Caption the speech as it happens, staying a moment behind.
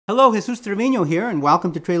Hello, Jesus Treviño here, and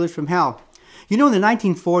welcome to Trailers from Hell. You know, in the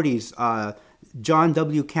 1940s, John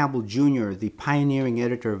W. Campbell Jr., the pioneering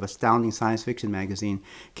editor of Astounding Science Fiction magazine,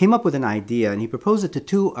 came up with an idea, and he proposed it to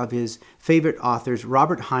two of his favorite authors,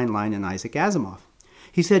 Robert Heinlein and Isaac Asimov.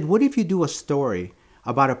 He said, what if you do a story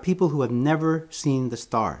about a people who have never seen the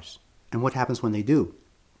stars, and what happens when they do?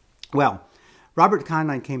 Well, Robert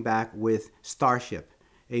Heinlein came back with Starship,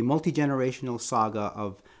 a multi-generational saga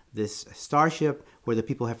of this starship where the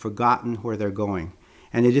people have forgotten where they're going.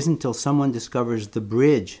 And it isn't until someone discovers the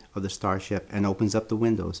bridge of the starship and opens up the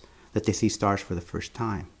windows that they see stars for the first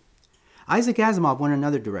time. Isaac Asimov went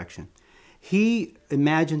another direction. He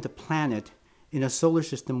imagined a planet in a solar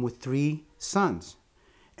system with 3 suns.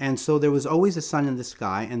 And so there was always a sun in the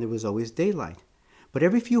sky and there was always daylight. But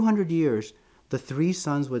every few hundred years, the 3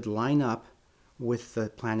 suns would line up with the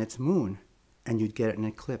planet's moon, and you'd get an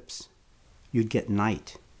eclipse. You'd get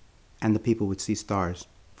night, and the people would see stars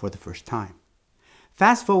for the first time.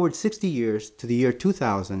 Fast forward 60 years to the year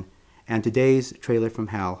 2000, and today's Trailer from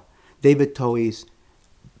Hell, David Towie's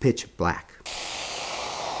Pitch Black.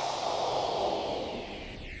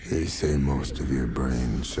 They say most of your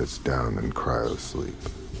brain shuts down in cryosleep,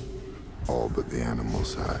 all but the animal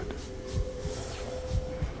side.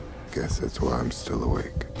 Guess that's why I'm still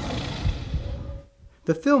awake.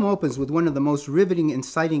 The film opens with one of the most riveting,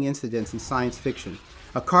 inciting incidents in science fiction.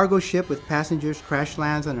 A cargo ship with passengers crash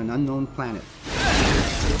lands on an unknown planet.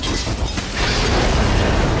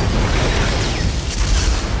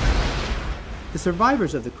 The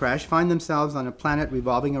survivors of the crash find themselves on a planet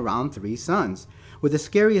revolving around 3 suns, with a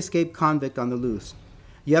scary escaped convict on the loose.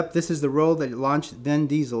 Yep, this is the role that launched Vin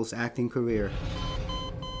Diesel's acting career.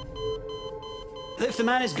 If the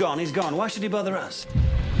man is gone, he's gone. Why should he bother us?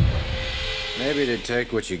 Maybe to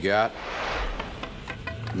take what you got.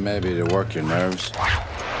 Maybe to work your nerves.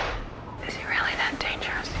 Is he really that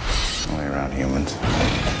dangerous? Only around humans.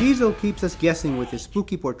 Diesel keeps us guessing with his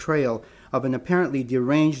spooky portrayal of an apparently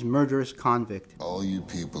deranged, murderous convict. All you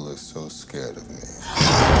people are so scared of me.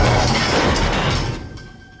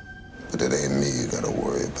 But it ain't me you gotta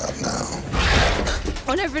worry about now.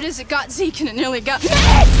 Whatever it is, it got Zeke and it nearly got me. Get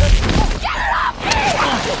it off me!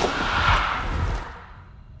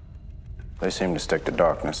 They seem to stick to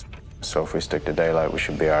darkness. So if we stick to daylight, we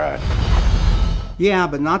should be all right. Yeah,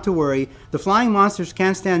 but not to worry. The flying monsters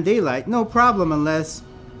can't stand daylight. No problem unless...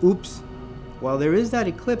 Oops. Well, there is that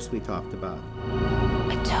eclipse we talked about.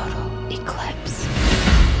 A total eclipse.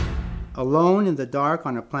 Alone in the dark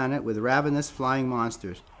on a planet with ravenous flying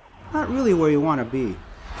monsters. Not really where you want to be.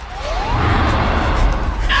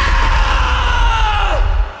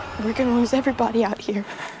 We're gonna lose everybody out here.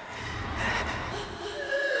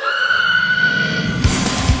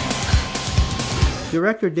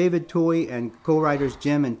 Director David Towie and co-writers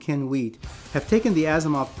Jim and Ken Wheat have taken the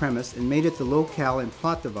Asimov premise and made it the locale and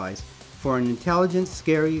plot device for an intelligent,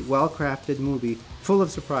 scary, well-crafted movie full of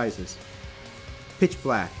surprises. Pitch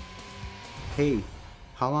Black. Hey,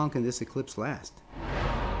 how long can this eclipse last?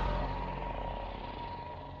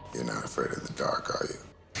 You're not afraid of the dark, are you?